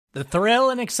The thrill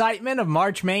and excitement of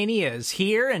March Mania is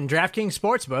here, and DraftKings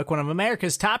Sportsbook, one of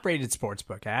America's top-rated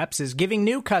sportsbook apps, is giving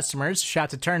new customers a shot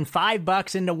to turn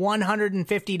 $5 into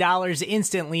 $150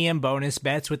 instantly in bonus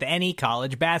bets with any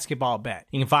college basketball bet.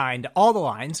 You can find all the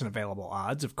lines and available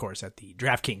odds, of course, at the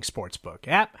DraftKings Sportsbook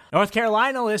app. North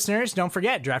Carolina listeners, don't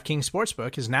forget, DraftKings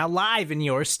Sportsbook is now live in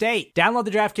your state. Download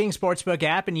the DraftKings Sportsbook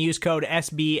app and use code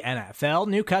SBNFL.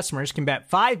 New customers can bet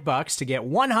 $5 to get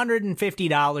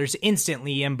 $150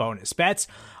 instantly in bonus bets,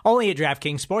 only at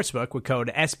DraftKings Sportsbook with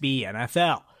code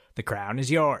SBNFL. The crown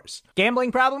is yours.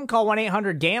 Gambling problem? Call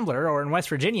 1-800-GAMBLER, or in West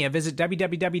Virginia, visit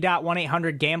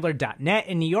www.1800gambler.net.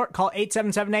 In New York, call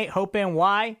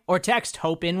 877-8-HOPE-NY or text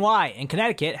HOPE-NY. In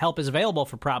Connecticut, help is available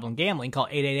for problem gambling. Call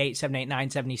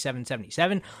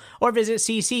 888-789-7777 or visit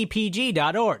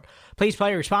ccpg.org. Please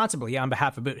play responsibly on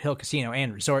behalf of Boot Hill Casino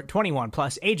and Resort. 21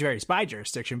 plus, age varies by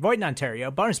jurisdiction. Void in Ontario.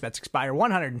 Bonus bets expire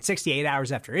 168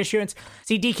 hours after issuance.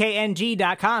 See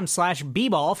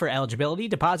dkng.com/bball for eligibility,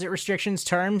 deposit restrictions,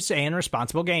 terms, and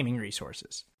responsible gaming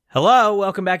resources. Hello,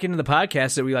 welcome back into the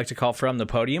podcast that we like to call From the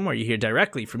Podium, where you hear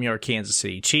directly from your Kansas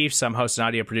City Chiefs. I'm host and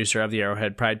audio producer of the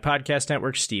Arrowhead Pride Podcast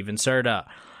Network, Steven Serta.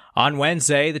 On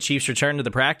Wednesday, the Chiefs returned to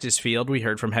the practice field. We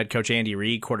heard from head coach Andy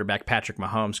Reid, quarterback Patrick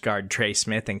Mahomes, guard Trey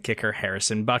Smith, and kicker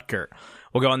Harrison Butker.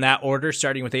 We'll go in that order,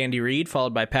 starting with Andy Reid,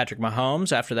 followed by Patrick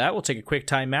Mahomes. After that, we'll take a quick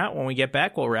timeout. When we get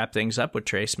back, we'll wrap things up with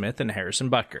Trey Smith and Harrison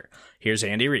Butker. Here's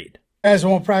Andy Reid. Guys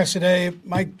won't practice today.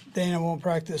 Mike Dana won't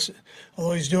practice,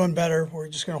 although he's doing better. We're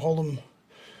just going to hold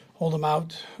him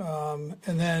out.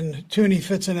 And then Tooney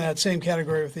fits into that same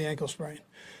category with the ankle sprain,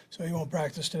 so he won't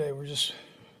practice today. We're just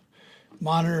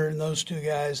monitoring those two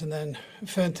guys, and then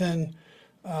Fenton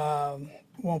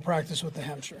won't practice with the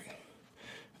hamstring.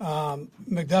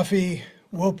 McDuffie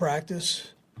will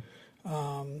practice,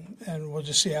 and we'll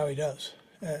just see how he does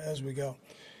as we go.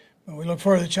 And we look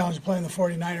forward to the challenge of playing the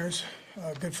 49ers,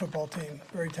 a good football team,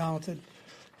 very talented,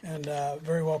 and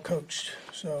very well coached.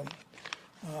 So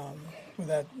with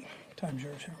that, time's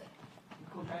yours here.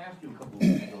 Coach, I asked you a couple of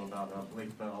weeks ago about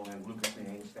Blake Bell and Lucas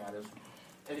Niang's status.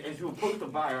 As you approach the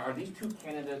bye, are these two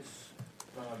candidates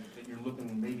that you're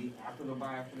looking maybe after the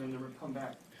bye, after them to come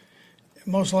back?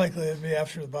 Most likely it'd be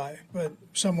after the bye, but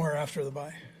somewhere after the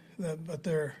bye. But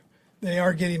they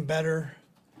are getting better.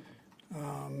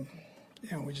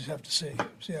 We just have to see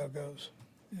how it goes.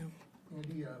 Yeah.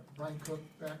 Andy, Brian Cook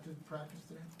back to practice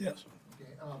today? Yes.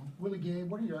 Okay. Willie Gay,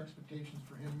 what are your expectations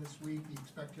for him this week? Do you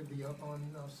expect him to be up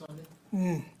on Sunday?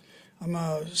 I'm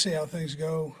going to see how things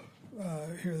go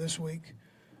here this week.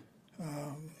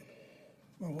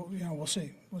 We'll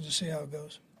see. We'll just see how it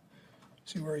goes.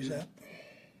 See where he's at.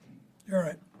 You're all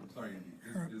right. Sorry,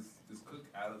 is Cook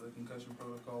out of the concussion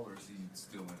protocol, or is he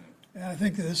still in it? Yeah, I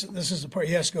think this is the part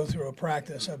he has to go through a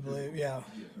practice, I believe. Yeah.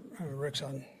 Rick's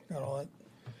got all that.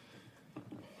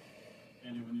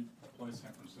 Andy, when you play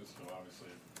San Francisco,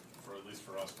 obviously, at least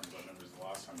for us, I remember the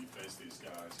last time you faced these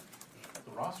guys,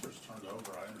 the roster's turned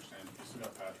over. I understand you still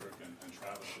got Patrick and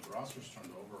Travis, but the roster's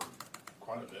turned over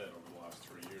quite a bit over the last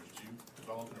 3 years. Do you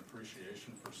develop an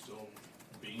appreciation for still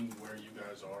being where you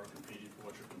guys are, competing for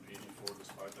what you're competing for,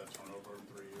 despite that turnover in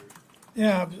 3 years?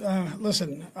 Yeah,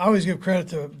 listen, I always give credit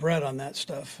to Brett on that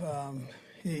stuff.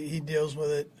 He deals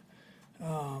with it,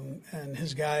 and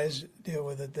his guys deal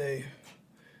with it.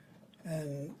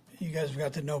 And you guys have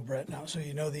got to know Brett now, so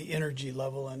you know the energy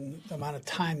level and the amount of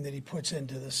time that he puts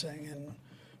into this thing and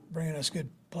bringing us good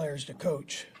players to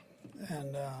coach.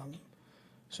 And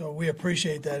so we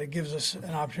appreciate that. It gives us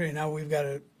an opportunity. Now we've got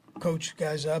to coach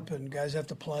guys up, and guys have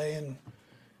to play. And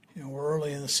we're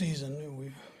early in the season, and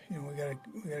we got to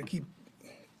keep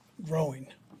growing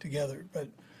together. But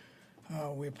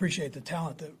we appreciate the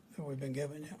talent that we've been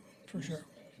given. Yeah, for sure.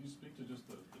 Can you speak to just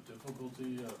the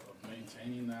difficulty of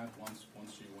maintaining that once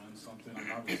you win something?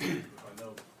 And obviously, I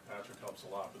know Patrick helps a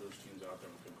lot, but there's teams out there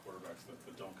with good quarterbacks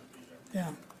that don't compete there.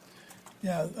 Yeah.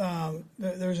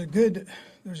 There's a good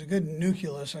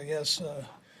nucleus, I guess,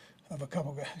 of a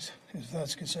couple guys, if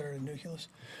that's considered a nucleus,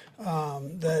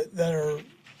 that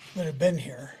have been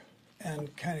here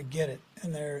and kind of get it,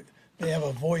 and they have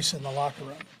a voice in the locker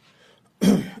room.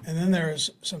 And then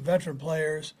there's some veteran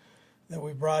players that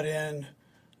we brought in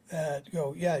that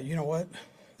go, yeah, you know what,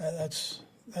 that's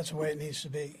the way it needs to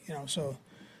be, So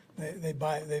they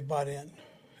bought in,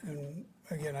 and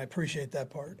again, I appreciate that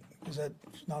part because that's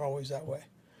not always that way.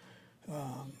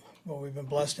 But we've been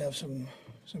blessed to have some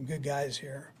good guys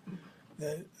here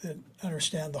that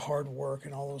understand the hard work,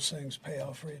 and all those things pay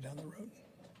off for you down the road.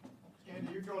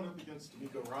 Andy, you're going up against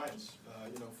D'Amico Ryans,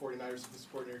 49ers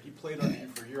defensive coordinator. He played under you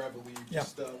for a year, I believe. Yeah.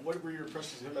 Just what were your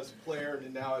impressions of him as a player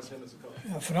and now as him as a coach?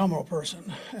 A phenomenal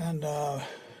person, and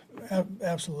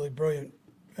absolutely brilliant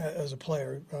as a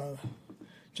player,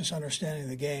 just understanding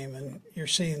the game, and you're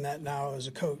seeing that now as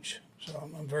a coach. So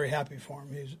I'm very happy for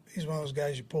him. He's one of those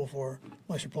guys you pull for,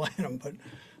 unless you're playing him, but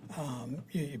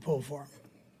you pull for him.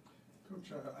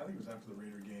 Coach, I think it was after the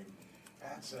Raider game,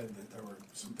 Pat said that there were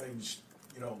some things,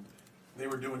 they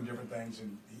were doing different things,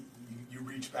 and you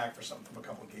reached back for something from a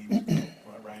couple of games ago,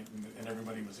 right? And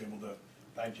everybody was able to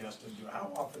digest it.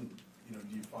 How often, do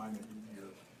you find that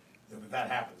that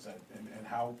happens, and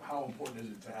how important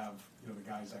is it to have, the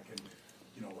guys that can,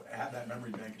 have that memory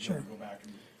bank and Sure. go back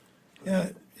and.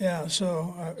 Yeah.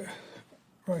 So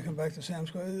probably come back to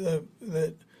Sam's question.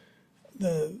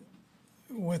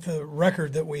 With the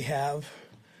record that we have,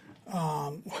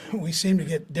 we seem to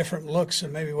get different looks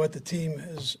than maybe what the team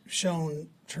has shown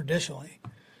traditionally,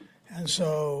 and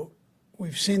so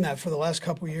we've seen that for the last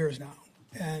couple of years now.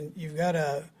 And you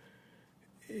have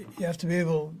to be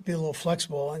able to be a little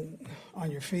flexible and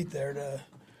on your feet there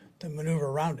to maneuver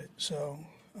around it. So,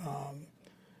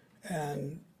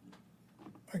 and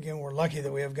again, we're lucky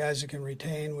that we have guys that can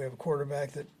retain. We have a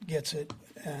quarterback that gets it,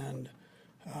 and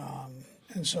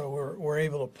so we're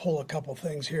able to pull a couple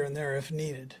things here and there if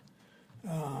needed.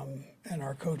 And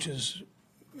our coaches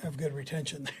have good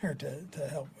retention there to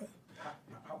help with.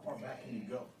 How far back can you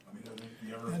go? I mean,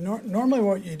 you ever... And normally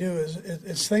what you do is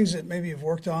it's things that maybe you've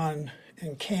worked on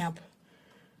in camp,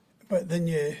 but then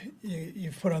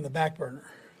you've put on the back burner,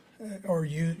 or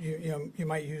you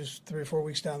might use 3 or 4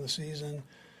 weeks down the season.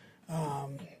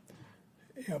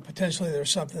 Potentially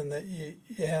there's something that you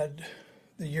had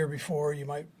the year before you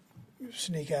might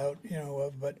sneak out,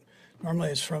 but normally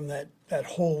it's from that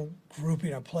whole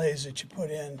grouping of plays that you put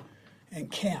in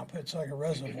camp. It's like a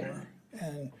reservoir,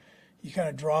 and you kind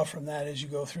of draw from that as you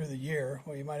go through the year.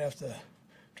 Well, you might have to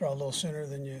draw a little sooner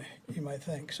than you might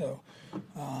think. So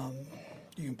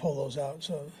you can pull those out.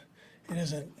 So it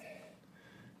isn't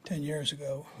 10 years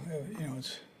ago.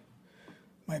 It's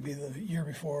might be the year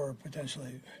before or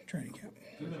potentially training camp.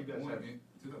 To that point,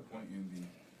 Andy,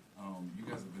 you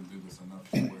guys have been through this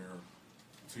enough to where,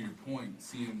 to your point,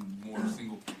 seeing more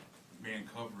single man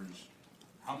coverage,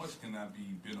 how much can that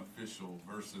be beneficial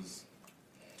versus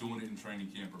doing it in training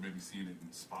camp, or maybe seeing it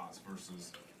in spots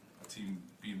versus a team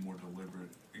being more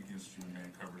deliberate against you in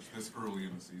man coverage this early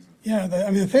in the season? Yeah,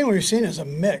 the thing we've seen is a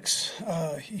mix,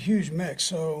 a huge mix.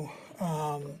 So,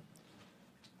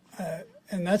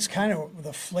 and that's kind of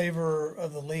the flavor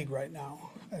of the league right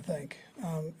now, I think.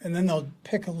 And then they'll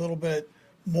pick a little bit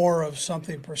more of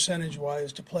something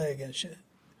percentage-wise to play against you.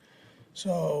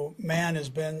 So man has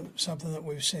been something that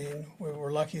we've seen. We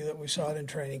were lucky that we saw it in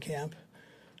training camp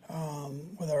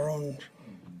with our own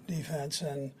defense,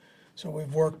 and so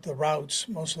we've worked the routes,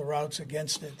 most of the routes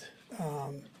against it.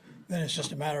 Then it's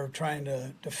just a matter of trying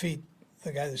to defeat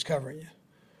the guy that's covering you.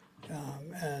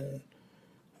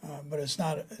 But it's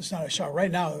not a shot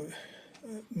right now.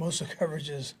 Most of the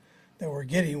coverages that we're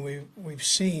getting, we've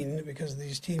seen because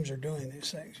these teams are doing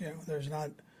these things.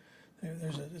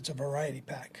 It's a variety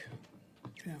pack.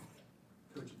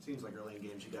 Coach, it seems like early in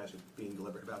games you guys are being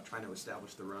deliberate about trying to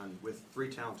establish the run. With 3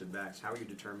 talented backs, how are you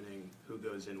determining who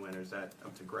goes in when? Is that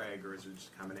up to Greg, or is it just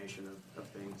a combination of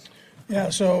things? Yeah,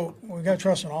 so we've got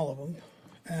trust in all of them,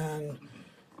 and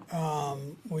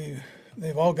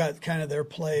they've all got kind of their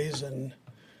plays and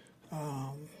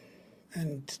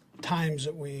times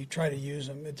that we try to use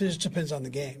them. It just depends on the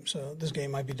game. So this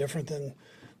game might be different than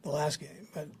the last game,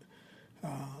 but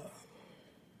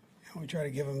we try to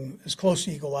give them as close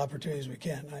to equal opportunity as we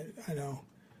can. I know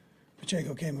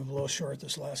Pacheco came up a little short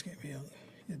this last game. He had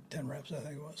 10 reps, I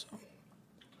think it was. So.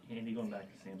 Andy, going back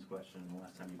to Sam's question, the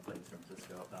last time you played San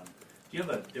Francisco, do you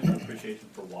have a different appreciation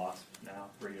for Wasp now,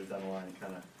 3 years down the line, and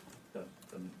kind of the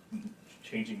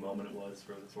changing moment it was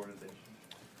for this organization?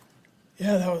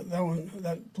 Yeah,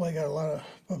 that play got a lot of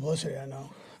publicity, I know.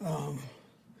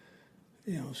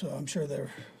 So I'm sure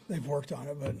they've worked on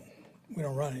it, but we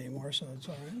don't run anymore, so it's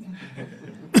all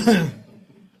right.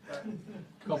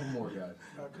 Couple more guys.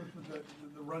 Coach, with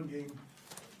the run game,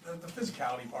 the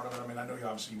physicality part of it, I mean, I know you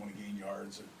obviously want to gain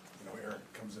yards, and Eric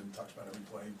comes in and talks about every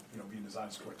play, being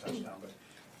designed to score a touchdown, but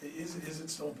is it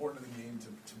still important in the game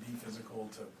to be physical,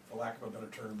 to, for lack of a better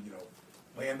term,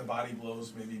 land the body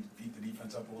blows, maybe beat the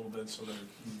defense up a little bit so that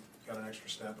you got an extra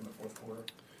step in the fourth quarter?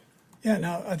 Yeah,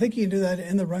 now I think you can do that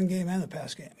in the run game and the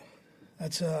pass game.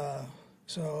 That's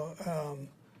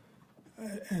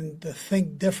and to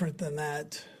think different than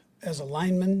that as a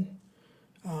lineman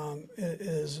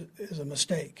is a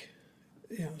mistake.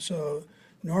 So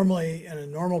normally in a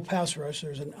normal pass rush,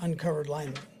 there's an uncovered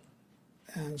lineman,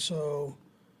 and so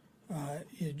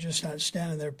you're just not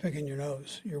standing there picking your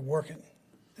nose. You're working,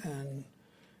 and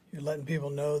you're letting people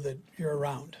know that you're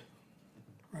around,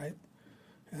 right?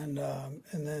 And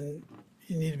then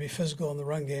you need to be physical in the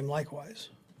run game likewise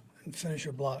and finish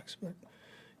your blocks. But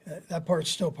that part's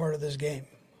still part of this game.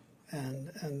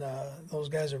 And those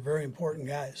guys are very important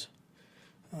guys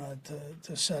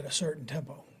to set a certain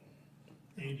tempo.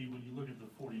 Andy, when you look at the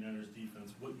 49ers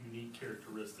defense, what unique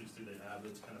characteristics do they have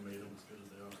that's kind of made them as good as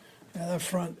they are? Yeah, that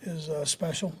front is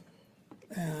special,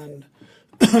 and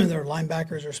their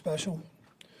linebackers are special.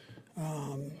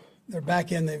 Their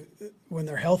back end, when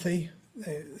they're healthy,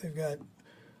 they've got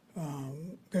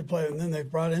good play, and then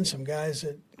they've brought in some guys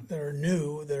that are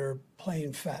new that are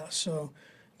playing fast. So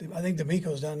I think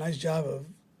D'Amico's done a nice job of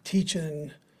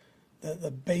teaching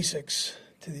the basics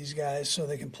to these guys so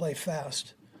they can play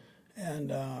fast.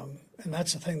 And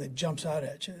that's the thing that jumps out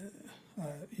at you.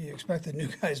 You expect the new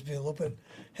guys to be a little bit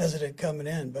hesitant coming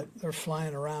in, but they're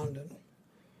flying around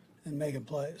and making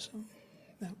plays. So,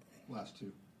 yeah. Last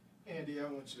two. Andy, I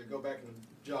want you to go back and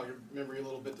jog your memory a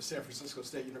little bit to San Francisco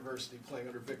State University, playing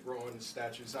under Vic Rowan, his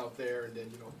statues out there, and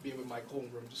then, being with Mike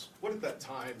Holmgren. Just what did that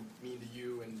time mean to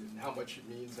you, and how much it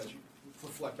means as you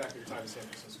reflect back on your time in San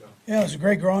Francisco? Yeah, it was a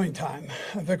great growing time.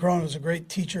 Vic Rowan was a great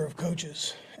teacher of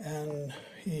coaches, and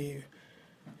he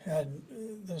had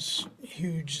this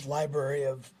huge library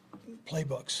of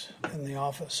playbooks in the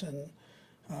office, and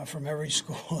from every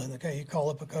school. And you call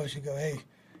up a coach, you go, "Hey,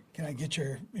 can I get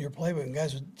your playbook?" And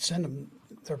guys would send them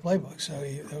their playbook. So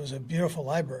it was a beautiful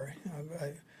library.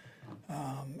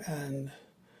 And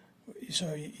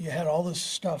so you had all this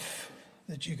stuff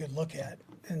that you could look at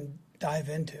and dive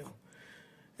into.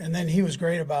 And then he was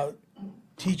great about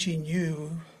teaching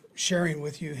you, sharing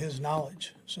with you his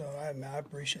knowledge. So I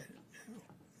appreciate it.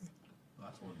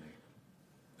 Last one,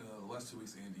 Nate. The last 2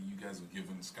 weeks, Andy, you guys have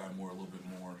given Sky Moore a little bit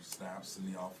more snaps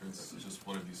in the offense. Just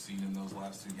what have you seen in those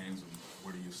last 2 games, and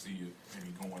where do you see it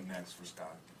maybe going next for Sky?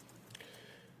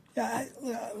 Yeah,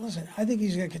 listen, I think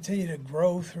he's going to continue to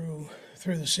grow through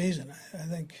the season. I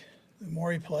think the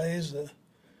more he plays, the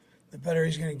better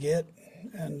he's going to get,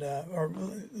 and or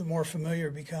the more familiar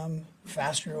he become,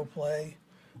 faster he'll play,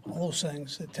 all those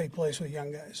things that take place with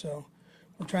young guys. So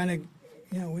we're trying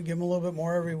to, we give him a little bit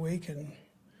more every week, and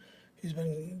he's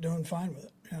been doing fine with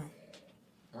it. Yeah.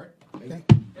 All right. Okay.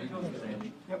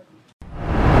 Yep.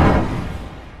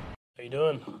 How you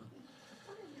doing? One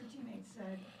of your teammates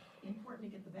said,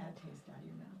 important to get the bad taste out of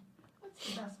your mouth. What's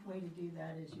the best way to do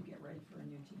that as you get ready for a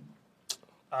new team?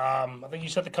 I think you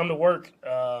just have to come to work.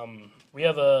 We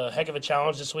have a heck of a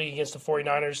challenge this week against the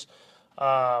 49ers.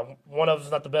 One of,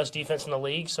 if not the best defense in the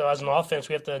league. So as an offense,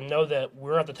 we have to know that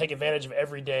we're going to have to take advantage of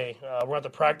every day. We're going to have to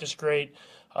practice great,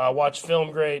 watch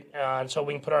film great, and so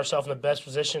we can put ourselves in the best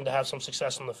position to have some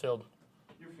success on the field.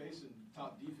 You're facing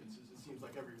top defenses, it seems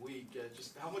like every week.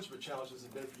 Just how much of a challenge has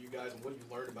it been for you guys, and what have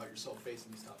you learned about yourself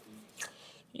facing these top defenses?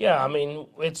 Yeah, I mean,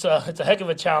 it's a heck of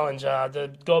a challenge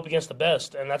to go up against the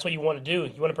best, and that's what you want to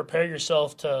do. You want to prepare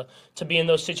yourself to be in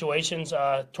those situations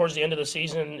towards the end of the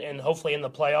season and hopefully in the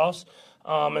playoffs.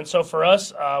 And so for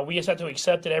us, we just have to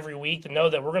accept it every week to know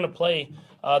that we're going to play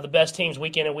the best teams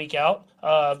week in and week out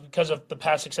because of the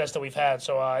past success that we've had.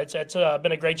 So it's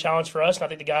been a great challenge for us, and I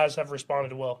think the guys have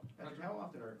responded well. How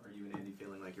often are you and Andy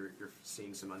feeling like you're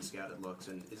seeing some unscouted looks,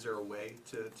 and is there a way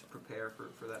to prepare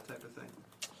for that type of thing?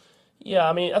 Yeah,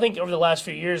 I mean, I think over the last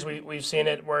few years we've seen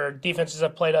it where defenses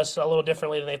have played us a little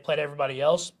differently than they've played everybody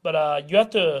else. But you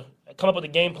have to come up with a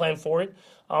game plan for it.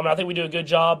 I think we do a good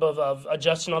job of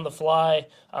adjusting on the fly,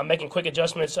 making quick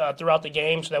adjustments throughout the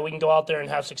game so that we can go out there and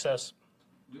have success.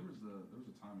 There was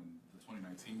a time in the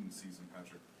 2019 season,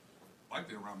 Patrick,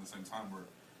 likely around the same time where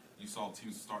you saw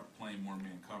teams start playing more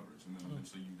man coverage, and then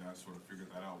eventually you guys sort of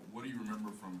figured that out. What do you remember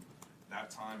from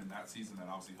that time and that season that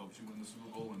obviously helped you win the Super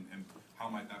Bowl, and how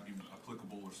might that be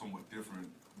applicable or somewhat different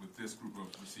with this group of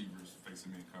receivers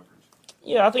facing man coverage?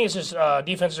 Yeah, I think it's just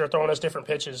defenses are throwing us different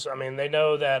pitches. I mean, they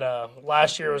know that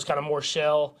last year was kind of more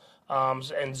shell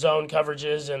and zone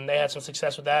coverages, and they had some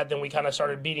success with that. Then we kind of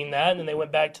started beating that, and then they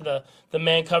went back to the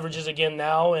man coverages again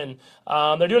now. And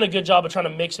they're doing a good job of trying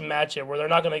to mix and match it, where they're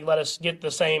not going to let us get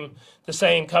the same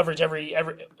coverage every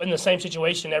in the same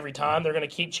situation every time. They're going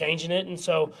to keep changing it. And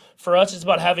so for us, it's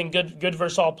about having good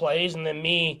versatile plays, and then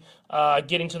me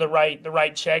getting to the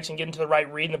right checks and getting to the right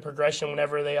read and the progression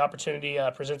whenever the opportunity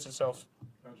presents itself.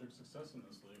 Patrick, success in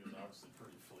this league is obviously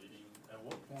pretty fleeting. At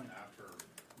what point after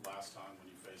last time when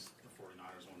you faced the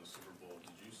 49ers won the Super Bowl,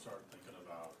 did you start thinking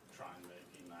about trying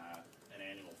making that an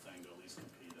annual thing to at least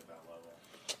compete at that level?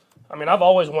 I mean, I've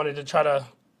always wanted to try to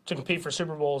compete for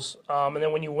Super Bowls, and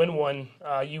then when you win one,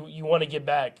 you want to get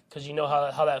back because you know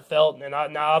how that felt, and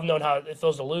now I've known how it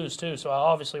feels to lose too, so I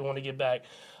obviously want to get back.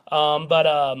 But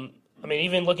I mean,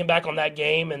 even looking back on that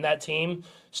game and that team,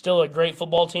 still a great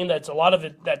football team. That's a lot of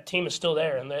it. That team is still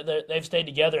there, and they've stayed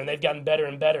together, and they've gotten better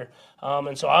and better.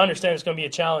 And so I understand it's going to be a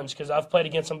challenge because I've played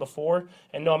against them before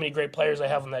and know how many great players they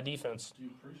have on that defense. Do you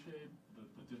appreciate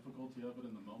the difficulty of it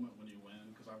in the moment when you win?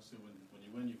 Because obviously when you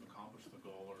win, you've accomplished the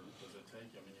goal, or does it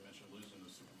take, I mean, you mentioned losing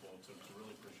the Super Bowl to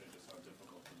really appreciate just how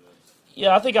difficult it is?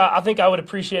 Yeah, I think I would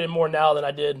appreciate it more now than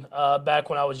I did back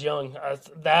when I was young.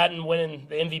 That and winning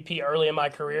the MVP early in my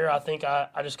career, I think I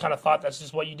just kind of thought that's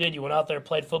just what you did. You went out there,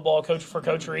 played football, coach for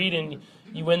Coach Reid, and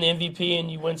you win the MVP and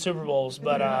you win Super Bowls.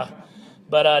 But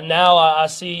now I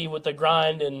see with the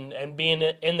grind and being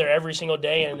in there every single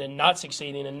day and not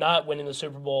succeeding and not winning the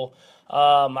Super Bowl,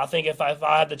 I think if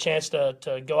I had the chance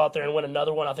to go out there and win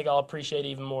another one, I think I'll appreciate it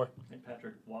even more. I think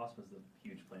Patrick Wasp was the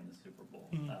huge play in the Super Bowl.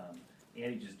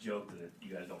 Andy just joked that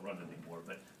you guys don't run it anymore,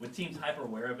 but with teams hyper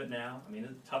aware of it now, I mean, is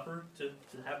it tougher to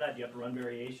have that? Do you have to run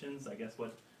variations? I guess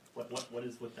what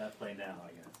is with that play now, I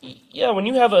guess? Yeah, when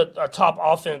you have a top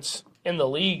offense in the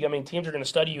league, I mean, teams are going to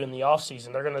study you in the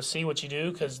offseason. They're going to see what you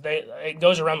do because it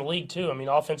goes around the league too. I mean,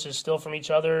 offenses steal from each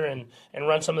other and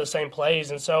run some of the same plays.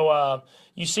 And so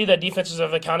you see that defenses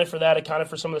have accounted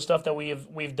for some of the stuff that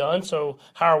we've done. So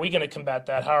how are we going to combat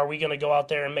that? How are we going to go out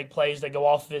there and make plays that go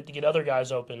off of it to get other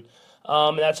guys open?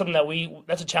 And that's something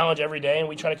that's a challenge every day, and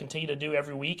we try to continue to do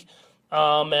every week.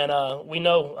 And we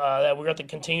know that we're going to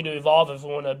continue to evolve if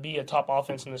we want to be a top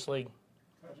offense in this league.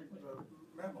 Patrick,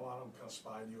 Matt Milano kind of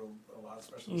spied you a lot,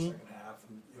 especially in the second half.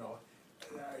 And,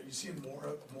 are you seeing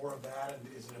more of that?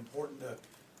 And is it important to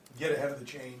get ahead of the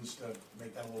chains to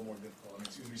make that a little more difficult? I mean,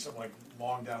 it seems to be something like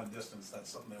long down a distance.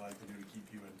 That's something they like to do to keep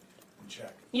you in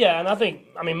check. Yeah, and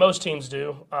I mean, most teams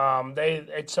do.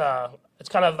 It's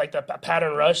kind of like the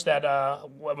pattern rush that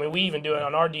we even do it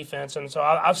on our defense. And so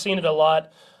I've seen it a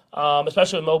lot.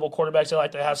 Especially with mobile quarterbacks, they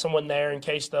like to have someone there in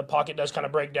case the pocket does kind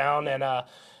of break down. And I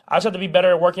just have to be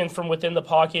better at working from within the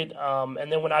pocket.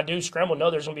 And then when I do scramble, know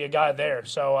there's going to be a guy there.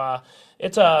 So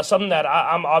it's something that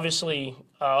I'm obviously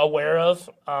aware of.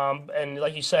 And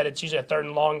like you said, it's usually a third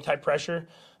and long type pressure.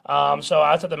 So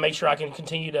I just have to make sure I can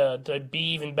continue to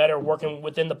be even better working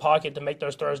within the pocket to make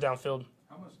those throws downfield.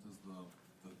 How much does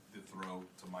the throw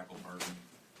to Michael Burton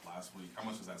last week, how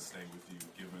much does that stay with you,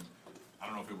 given, I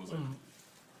don't know if it was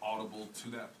audible to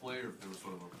that play or if there was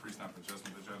sort of a pre-snap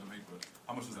adjustment that you had to make, but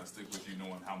how much does that stick with you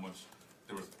knowing how much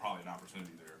there was probably an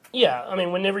opportunity there? Yeah, I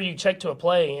mean, whenever you check to a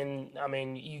play and, I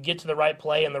mean, you get to the right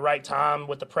play and the right time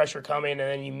with the pressure coming and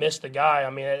then you miss the guy, I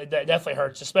mean, that definitely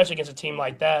hurts, especially against a team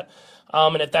like that.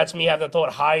 And if that's me having to throw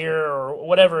it higher or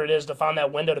whatever it is to find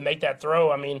that window to make that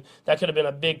throw, I mean, that could have been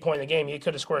a big point in the game. He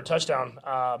could have scored a touchdown.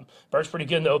 Bert's pretty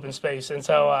good in the open space. And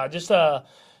so just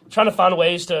trying to find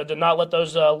ways to not let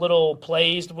those little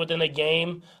plays within the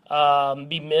game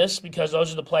be missed because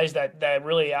those are the plays that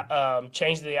really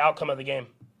change the outcome of the game.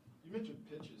 You mentioned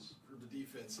pitches for the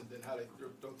defense and then how they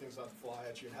throw things on the fly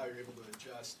at you and how you're able to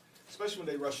adjust, especially when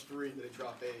they rush 3 and they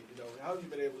drop 8. How have you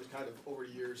been able to kind of over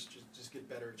the years just get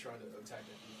better at trying to attack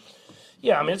that defense?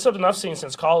 Yeah, I mean, it's something I've seen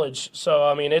since college. So,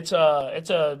 I mean, it's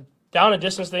a down and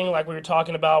distance thing like we were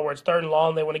talking about where it's third and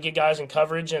long. They want to get guys in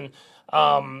coverage and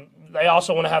they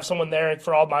also want to have someone there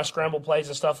for all my scramble plays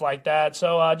and stuff like that.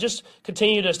 So just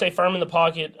continue to stay firm in the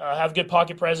pocket, have good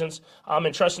pocket presence,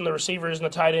 and trusting the receivers and the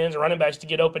tight ends and running backs to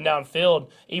get open downfield.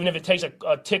 Even if it takes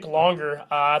a tick longer,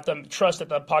 I have to trust that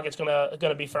the pocket's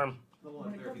gonna be firm. A little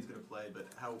unfair if he's going to play, but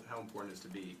how important is to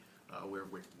be aware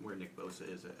of where Nick Bosa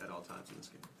is at all times in this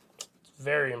game?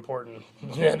 Very important.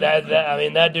 I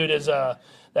mean, that dude's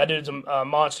a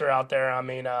monster out there. I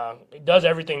mean, he does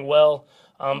everything well,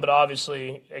 but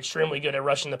obviously extremely good at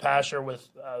rushing the passer with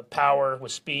power,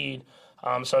 with speed.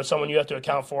 So it's someone you have to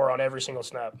account for on every single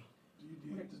snap.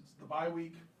 It's the bye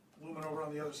week looming over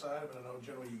on the other side, but I know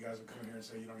generally you guys will come in here and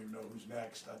say you don't even know who's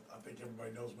next. I think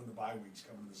everybody knows when the bye week's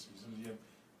coming this season. Do you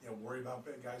worry about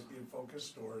guys being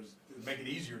focused, or does it make it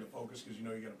easier to focus because you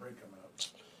know you got a break coming up?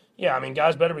 Yeah, I mean,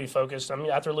 guys better be focused. I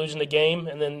mean, after losing the game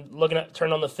and then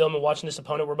turning on the film and watching this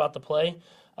opponent we're about to play,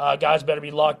 guys better be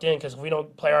locked in because if we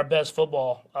don't play our best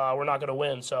football, we're not going to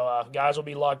win. So guys will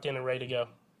be locked in and ready to go.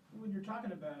 When you're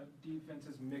talking about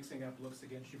defenses mixing up looks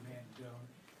against your man zone,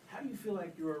 how do you feel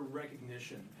like your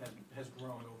recognition has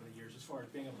grown over the years, as far as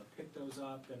being able to pick those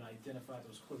up and identify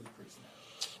those clues pre-snap?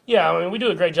 Yeah, I mean, we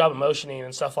do a great job of motioning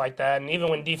and stuff like that. And even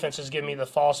when defenses give me the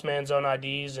false man zone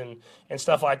IDs and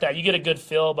stuff like that, you get a good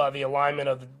feel by the alignment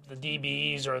of the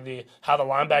DBs or how the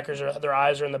linebackers, their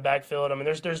eyes are in the backfield. I mean,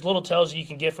 there's little tells you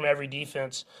can get from every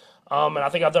defense. And I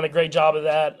think I've done a great job of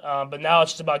that. But now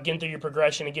it's just about getting through your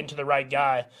progression and getting to the right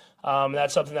guy.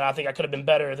 That's something that I think I could have been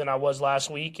better than I was last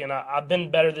week. And I've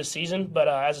been better this season. But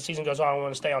as the season goes on, I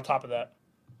want to stay on top of that.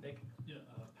 Yeah,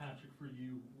 Patrick, for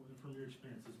you, from your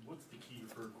experiences, what's the key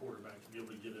for a quarterback to be able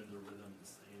to get into rhythm and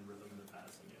stay in rhythm in the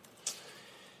passing game?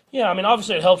 Yeah, I mean,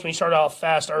 obviously it helps when you start off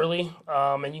fast early,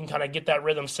 and you can kind of get that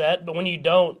rhythm set. But when you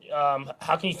don't,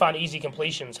 how can you find easy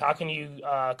completions? How can you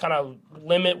kind of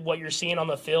limit what you're seeing on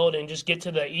the field and just get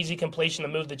to the easy completion to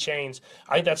move the chains?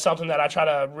 I think that's something that I try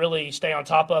to really stay on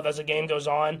top of as the game goes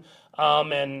on. I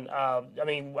mean,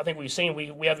 I think we've seen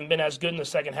we haven't been as good in the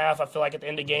second half, I feel like, at the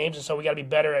end of games, and so we got to be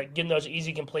better at getting those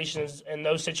easy completions in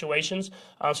those situations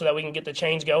so that we can get the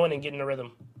chains going and get in a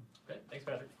rhythm. Okay, thanks,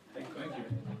 Patrick. Thank you.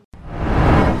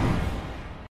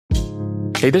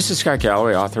 Hey, this is Scott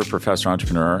Galloway, author, professor,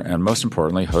 entrepreneur, and most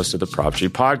importantly, host of the Prop G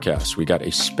podcast. We got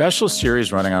a special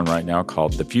series running on right now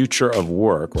called The Future of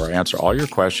Work, where I answer all your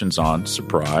questions on,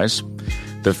 surprise,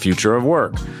 the future of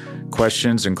work.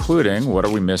 Questions including, what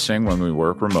are we missing when we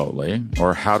work remotely?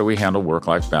 Or how do we handle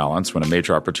work-life balance when a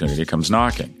major opportunity comes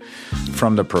knocking?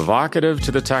 From the provocative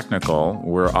to the technical,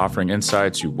 we're offering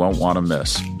insights you won't want to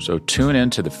miss. So tune in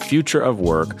to The Future of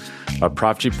Work, a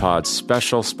Prop G Pod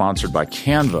special sponsored by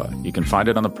Canva. You can find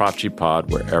it on the Prop G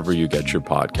Pod wherever you get your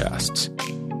podcasts.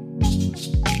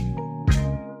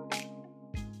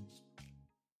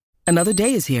 Another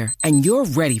day is here, and you're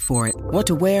ready for it. What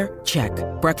to wear? Check.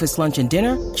 Breakfast, lunch, and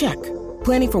dinner? Check.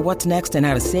 Planning for what's next and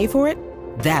how to save for it?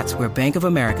 That's where Bank of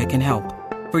America can help.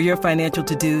 For your financial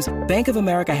to-dos, Bank of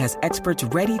America has experts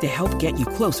ready to help get you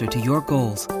closer to your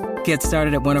goals. Get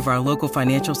started at one of our local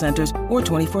financial centers or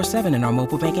 24/7 in our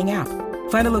mobile banking app.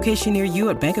 Find a location near you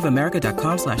at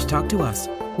bankofamerica.com/talktous.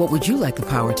 What would you like the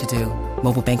power to do?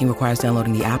 Mobile banking requires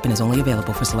downloading the app and is only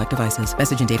available for select devices.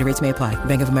 Message and data rates may apply.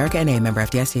 Bank of America N.A., member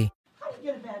FDIC. How do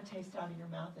you get a bad taste out of your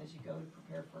mouth as you go to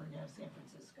prepare for San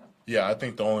Francisco? Yeah, I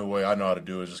think the only way I know how to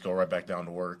do is just go right back down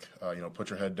to work. Put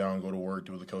your head down, go to work,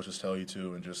 do what the coaches tell you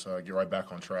to, and just get right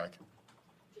back on track.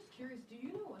 Just curious, do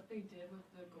you know what they did with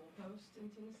the goalpost in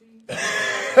Tennessee?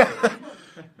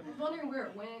 I was wondering where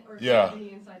it went, or if you have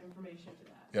any inside information to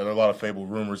that. Yeah, there are a lot of fabled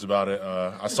rumors about it.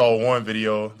 I saw one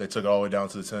video. They took it all the way down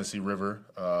to the Tennessee River.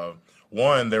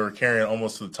 One, they were carrying it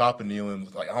almost to the top of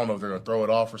Neyland. Like, I don't know if they're going to throw it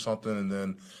off or something. And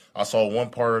then I saw one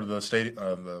part of the stadium,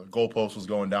 the goalpost was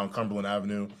going down Cumberland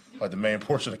Avenue, like the main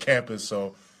portion of the campus.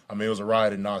 So, I mean, it was a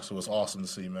riot in Knoxville. It was awesome to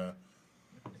see, man.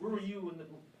 Where were you?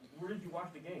 Where did you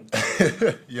watch the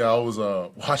game? Yeah, I was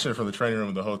watching it from the training room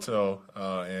of the hotel,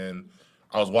 and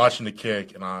I was watching the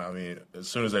kick, and I mean, as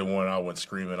soon as they won, I went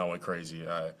screaming. I went crazy.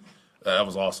 That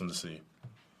was awesome to see.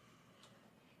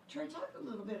 Trey, talk a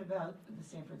little bit about the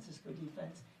San Francisco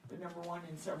defense. They're number one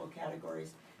in several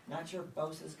categories. Not sure if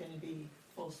Bosa's going to be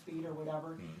full speed or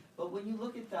whatever. But when you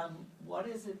look at them, what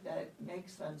is it that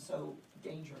makes them so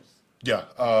dangerous? Yeah,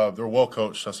 they're well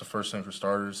coached. That's the first thing for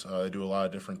starters. They do a lot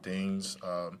of different things.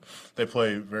 They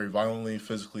play very violently,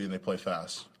 physically, and they play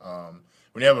fast.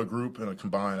 When you have a group and a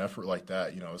combined effort like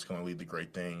that, it's going to lead to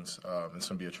great things. It's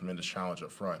going to be a tremendous challenge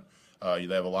up front. They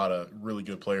have a lot of really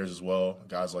good players as well,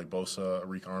 guys like Bosa,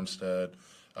 Arik Armstead,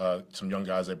 some young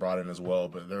guys they brought in as well.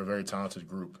 But they're a very talented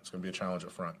group. It's going to be a challenge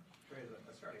up front. Trey,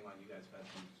 the starting line, you guys have had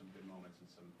some good moments and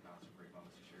some not so great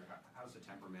moments this year. How's the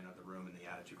temperament of the room and the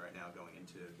attitude right now going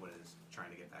into what is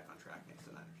trying to get back on track against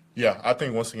the Niners? Yeah, I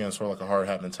think once again it's sort of like a hard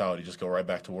hat mentality. Just go right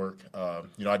back to work.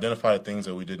 Identify the things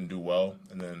that we didn't do well,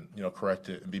 and then correct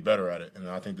it and be better at it. And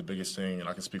I think the biggest thing, and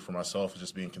I can speak for myself, is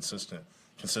just being consistent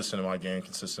in my game,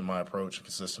 consistent in my approach, and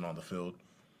consistent on the field.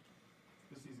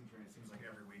 This season, Trey, it seems like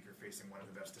every week you're facing one of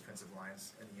the best defensive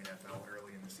lines in the NFL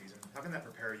early in the season. How can that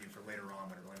prepare you for later on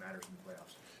when it really matters in the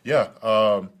playoffs? Yeah,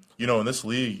 in this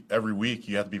league, every week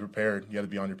you have to be prepared. You have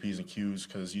to be on your P's and Q's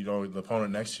because the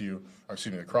opponent next to you,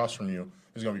 across from you,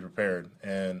 is going to be prepared.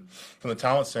 And from the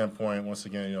talent standpoint, once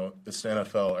again, it's the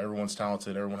NFL. Everyone's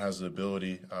talented. Everyone has the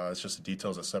ability. It's just the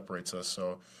details that separates us.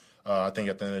 So I think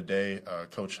at the end of the day,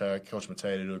 Coach Heck, Coach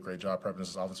Matei, they do a great job prepping us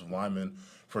as offensive linemen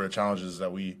for the challenges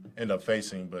that we end up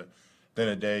facing. But at the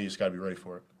end of the day, you just got to be ready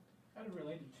for it. Kind of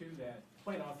related to that,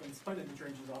 playing in the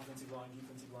trenches, offensive line,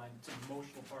 defensive line, it's an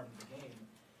emotional part of the game.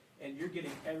 And you're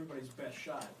getting everybody's best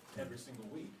shot every single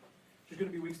week. There's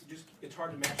going to be weeks it's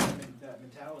hard to match that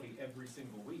mentality every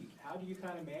single week. How do you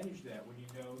kind of manage that when you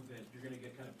know that you're going to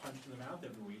get kind of punched in the mouth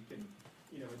every week? And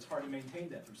it's hard to maintain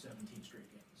that through 17 straight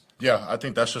games. Yeah, I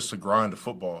think that's just the grind of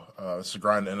football. It's the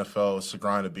grind of the NFL. It's the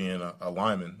grind of being a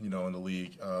lineman, in the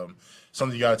league.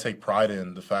 Something you got to take pride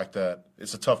in, the fact that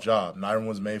it's a tough job. Not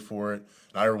everyone's made for it.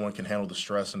 Not everyone can handle the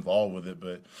stress involved with it,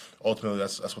 but ultimately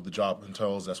that's what the job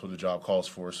entails. That's what the job calls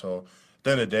for. So at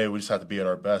the end of the day, we just have to be at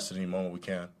our best at any moment we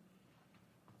can.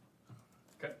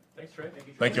 Okay, thanks, Trey.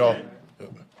 Thank you all.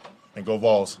 And go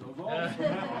Vols.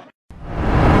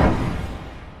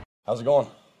 How's it going?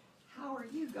 How are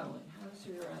you going? How's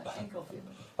your ankle feeling?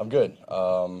 I'm good.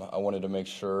 I wanted to make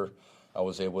sure I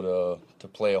was able to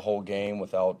play a whole game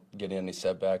without getting any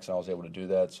setbacks, and I was able to do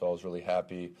that. So I was really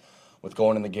happy with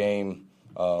going in the game,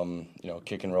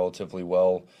 kicking relatively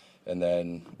well, and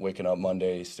then waking up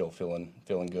Monday still feeling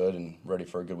good and ready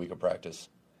for a good week of practice.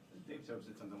 Dave Tobes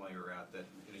did something while you were out that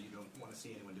you don't want to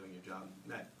see anyone doing your job.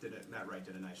 Matt Wright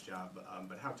did a nice job,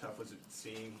 but how tough was it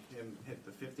seeing him hit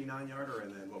the 59-yarder,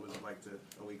 and then what was it like to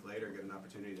a week later get an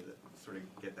opportunity to sort of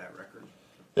get that record?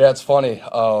 Yeah, it's funny.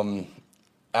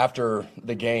 After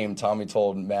the game, Tommy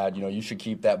told Matt, you should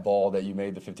keep that ball that you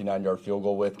made the 59-yard field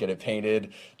goal with, get it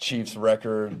painted, Chiefs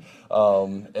record.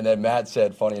 And then Matt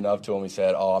said, funny enough to him, he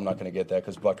said, "Oh, I'm not going to get that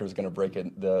because Butker's going to break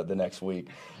it the next week."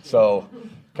 So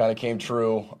kind of came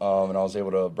true, and I was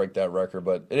able to break that record.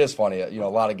 But it is funny. A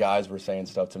lot of guys were saying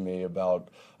stuff to me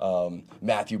about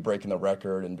Matthew breaking the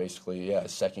record and basically,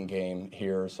 second game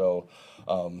here. So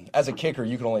as a kicker,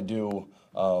 you can only do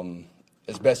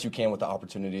as best you can with the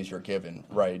opportunities you're given,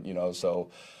 right?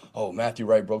 Matthew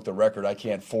Wright broke the record. I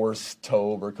can't force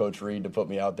Tobe or Coach Reid to put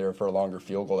me out there for a longer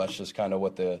field goal. That's just kind of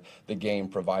what the game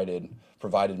provided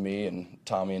me, and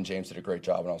Tommy and James did a great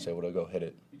job, and I was able to go hit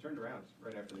it. You turned around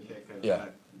right after the kick. Yeah.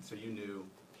 So you knew.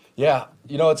 Yeah,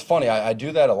 it's funny. I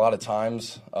do that a lot of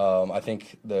times. I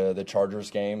think the Chargers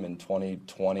game in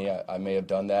 2020, I may have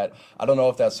done that. I don't know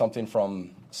if that's something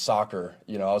from soccer.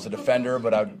 I was a defender,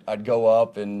 but I'd go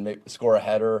up and score a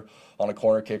header on a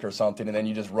corner kick or something, and then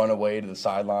you just run away to the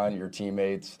sideline, your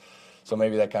teammates. So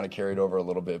maybe that kind of carried over a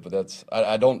little bit, but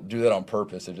I don't do that on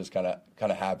purpose. It just kind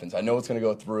of happens. I know it's going to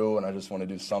go through, and I just want to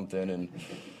do something, and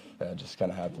it just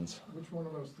kind of happens. Which one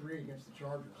of those three against the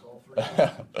Chargers? All three?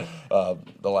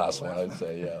 The last one, I'd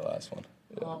say. Yeah, last one.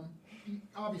 Yeah.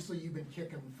 Obviously, you've been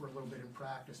kicking for a little bit in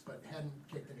practice, but hadn't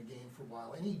kicked in a game for a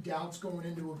while. Any doubts going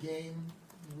into a game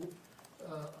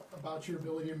about your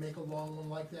ability to make a long one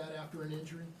like that after an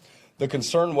injury? The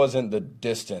concern wasn't the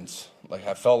distance.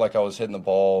 I felt like I was hitting the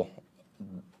ball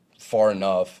far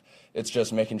enough. It's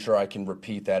just making sure I can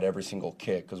repeat that every single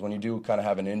kick. Because when you do kind of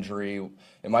have an injury,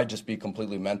 it might just be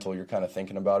completely mental. You're kind of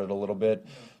thinking about it a little bit.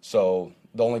 So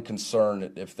the only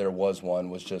concern, if there was one,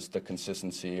 was just the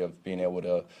consistency of being able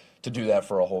to do that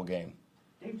for a whole game.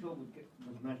 Dave Tobe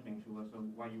was mentioning to us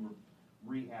while you were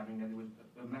rehabbing that it was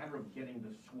a matter of getting the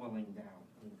swelling down.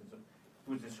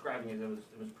 He was describing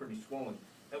it was pretty swollen.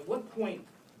 At what point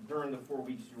during the 4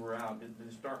 weeks you were out did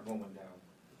it start going down?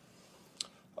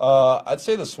 I'd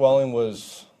say the swelling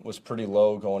was pretty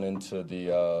low going into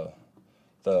the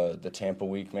Tampa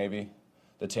week, maybe.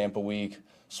 The Tampa week.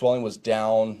 Swelling was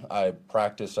down. I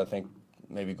practiced, I think,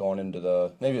 maybe going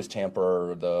into maybe it was Tampa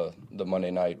or the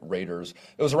Monday night Raiders.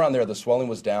 It was around there. The swelling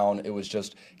was down. It was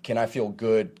just, can I feel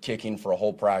good kicking for a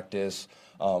whole practice?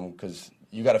 Because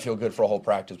you got to feel good for a whole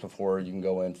practice before you can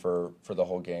go in for the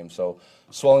whole game. So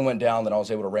swelling went down, then I was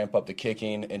able to ramp up the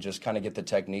kicking and just kind of get the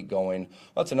technique going.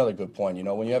 That's another good point.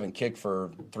 When you haven't kicked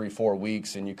for 3-4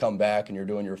 weeks and you come back and you're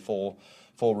doing your full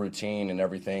routine and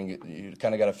everything, you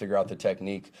kind of got to figure out the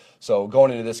technique. So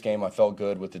going into this game, I felt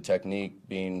good with the technique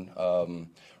being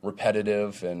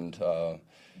repetitive, and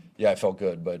I felt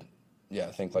good. But yeah,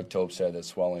 I think like Tobe said, that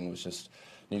swelling was just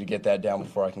need to get that down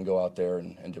before I can go out there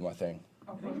and do my thing.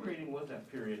 How frustrating was that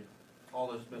period?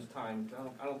 All this missed time.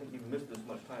 I don't think you've missed this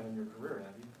much time in your career,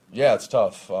 have you? Yeah, it's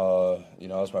tough. It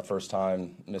was my first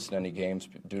time missing any games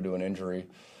due to an injury. It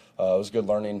was a good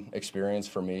learning experience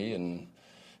for me, and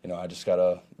I just got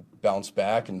to bounce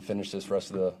back and finish this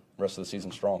rest of the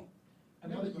season strong. I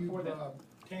know that before that,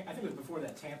 I think it was before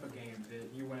that Tampa game that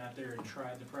you went out there and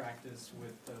tried to practice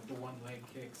with the one-leg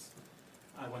kicks,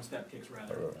 one-step kicks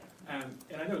rather. Right.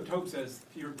 And I know Tobe says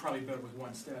you're probably better with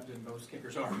one step than most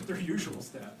kickers are with their usual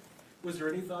step. Was there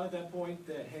any thought at that point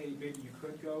that, hey, maybe you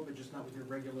could go, but just not with your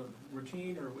regular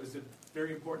routine, or was it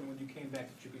very important when you came back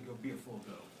that you could go be a full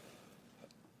go?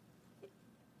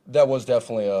 That was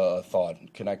definitely a thought.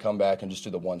 Can I come back and just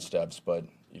do the one steps? But,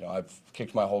 I've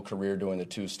kicked my whole career doing the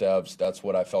two steps. That's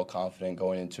what I felt confident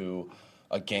going into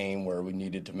a game where we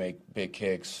needed to make big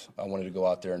kicks. I wanted to go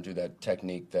out there and do that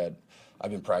technique that I've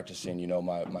been practicing,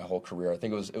 my whole career. I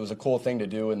think it was a cool thing to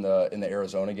do in the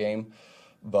Arizona game,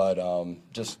 but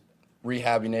just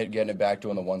rehabbing it, getting it back,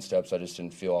 doing the one steps. I just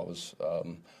didn't feel I was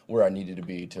where I needed to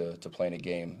be to play in a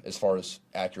game as far as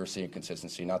accuracy and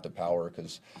consistency, not the power.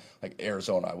 Because like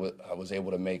Arizona, I was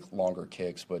able to make longer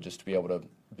kicks, but just to be able to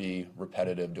be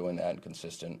repetitive doing that and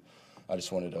consistent, I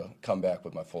just wanted to come back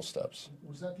with my full steps.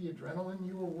 Was that the adrenaline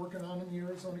you were working on in the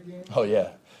Arizona game? Oh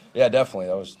yeah, definitely.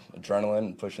 That was adrenaline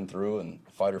and pushing through and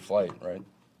fight or flight, right?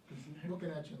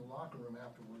 Looking at you in the locker room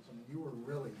afterwards, I mean, you were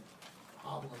really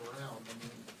hobbling around. I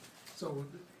mean, so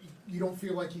you don't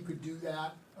feel like you could do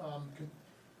that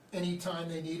anytime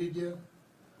they needed you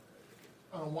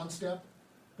on a one-step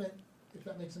thing, if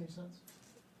that makes any sense?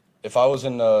 If I was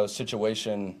in a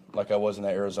situation like I was in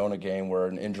that Arizona game where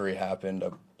an injury happened, I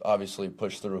obviously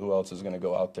push through. Who else is going to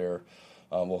go out there?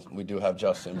 Well, we do have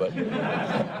Justin, but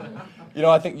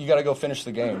I think you got to go finish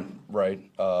the game, right?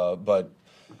 But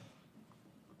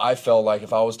I felt like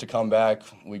if I was to come back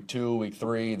week 2, week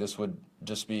 3, this would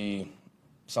just be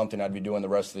something I'd be doing the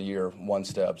rest of the year, one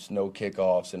steps, no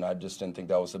kickoffs, and I just didn't think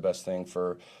that was the best thing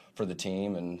for the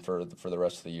team and for the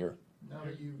rest of the year. Now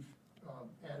that you've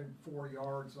added 4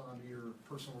 yards onto your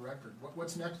personal record,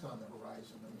 what's next on the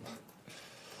horizon? I mean,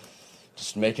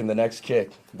 just making the next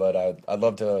kick, but I'd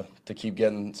love to keep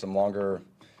getting some longer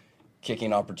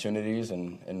kicking opportunities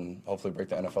and hopefully break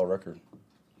the NFL record.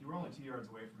 You were only 2 yards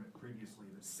away from it previously.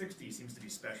 The 60 seems to be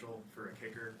special for a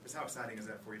kicker. Just how exciting is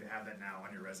that for you to have that now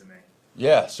on your resume?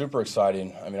 Yeah, super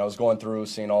exciting. I mean, I was going through,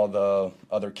 seeing all the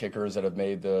other kickers that have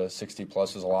made the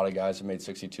 60-pluses. A lot of guys have made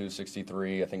 62,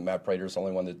 63. I think Matt Prater's the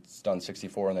only one that's done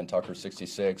 64, and then Tucker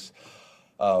 66.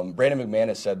 Brandon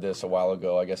McManus said this a while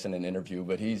ago, I guess in an interview,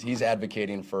 but he's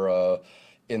advocating for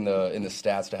in the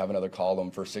stats to have another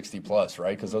column for 60-plus,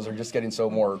 right? Because those are just getting so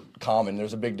more common.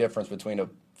 There's a big difference between a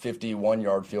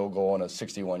 51-yard field goal and a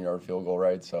 61-yard field goal,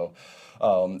 right? So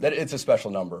that it's a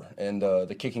special number, and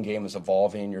the kicking game is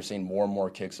evolving. You're seeing more and more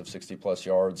kicks of 60-plus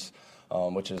yards,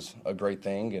 which is a great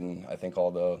thing, and I think all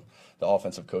the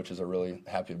offensive coaches are really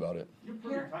happy about it. You're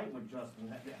pretty tight with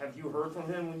Justin. Have you heard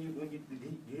from him did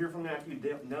you hear from him after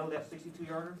you know that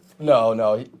 62-yarder?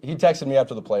 No. He texted me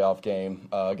after the playoff game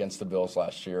against the Bills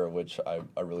last year, which I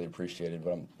really appreciated.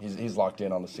 But he's locked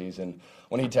in on the season.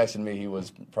 When he texted me, he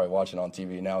was probably watching on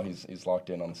TV. Now he's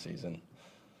locked in on the season.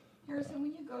 Harrison,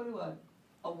 when you go to a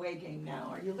away game now,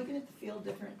 are you looking at the field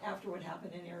different after what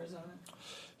happened in Arizona?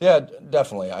 Yeah,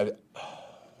 definitely.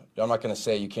 I'm not going to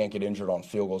say you can't get injured on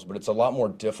field goals, but it's a lot more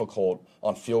difficult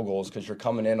on field goals because you're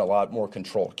coming in a lot more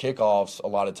controlled. Kickoffs, a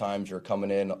lot of times you're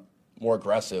coming in more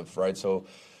aggressive, right? So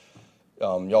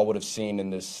y'all would have seen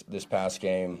in this past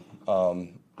game,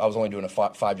 I was only doing a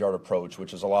 5-yard approach,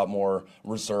 which is a lot more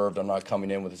reserved. I'm not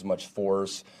coming in with as much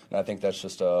force, and I think that's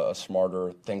just a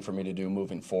smarter thing for me to do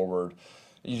moving forward.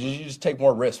 You just take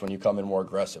more risks when you come in more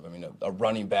aggressive. I mean, a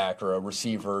running back or a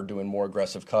receiver doing more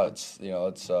aggressive cuts,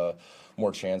 it's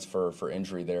more chance for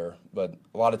injury there. But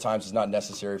a lot of times it's not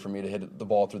necessary for me to hit the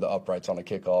ball through the uprights on a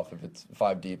kickoff. If it's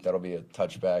 5 deep, that'll be a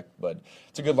touchback. But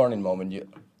it's a good learning moment.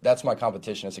 That's my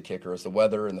competition as a kicker, is the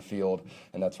weather and the field,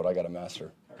 and that's what I got to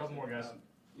master. A couple more guys.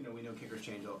 We know kickers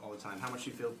change all the time. How much do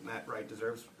you feel Matt Wright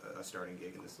deserves a starting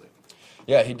gig in this league?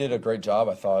 Yeah, he did a great job,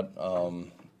 I thought.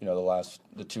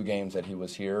 The 2 games that he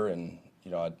was here, and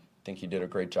I think he did a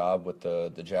great job with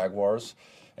the Jaguars.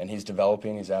 And he's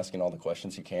developing. He's asking all the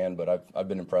questions he can. But I've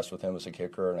been impressed with him as a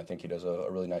kicker, and I think he does a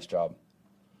really nice job.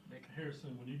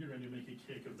 Harrison, when you get ready to make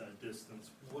a kick of that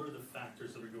distance, what are the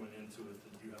factors that are going into it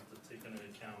that you have to take into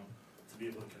account to be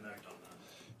able to connect on that?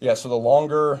 Yeah, so the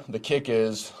longer the kick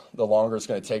is, the longer it's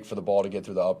going to take for the ball to get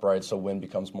through the upright, so wind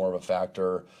becomes more of a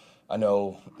factor. I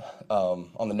know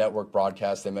on the network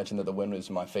broadcast they mentioned that the wind was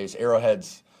in my face.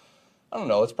 Arrowhead's, I don't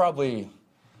know, it's probably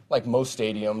like most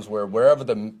stadiums wherever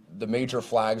the major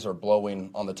flags are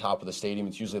blowing on the top of the stadium,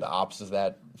 it's usually the opposite of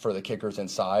that for the kickers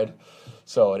inside.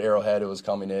 So at Arrowhead it was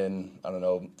coming in, I don't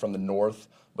know, from the north,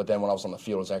 but then when I was on the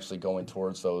field it was actually going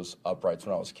towards those uprights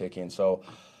when I was kicking. So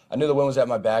I knew the wind was at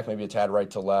my back, maybe a tad right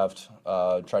to left,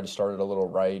 tried to start it a little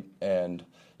right, and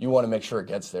you want to make sure it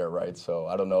gets there, right? So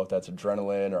I don't know if that's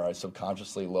adrenaline or I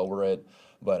subconsciously lower it,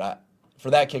 but for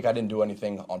that kick, I didn't do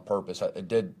anything on purpose. It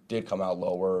did come out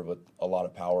lower with a lot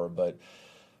of power, but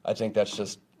I think that's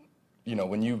just,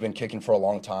 when you've been kicking for a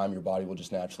long time, your body will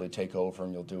just naturally take over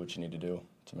and you'll do what you need to do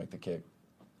to make the kick.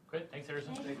 Great. Thanks,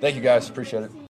 Harrison. Thank you, guys. Appreciate it.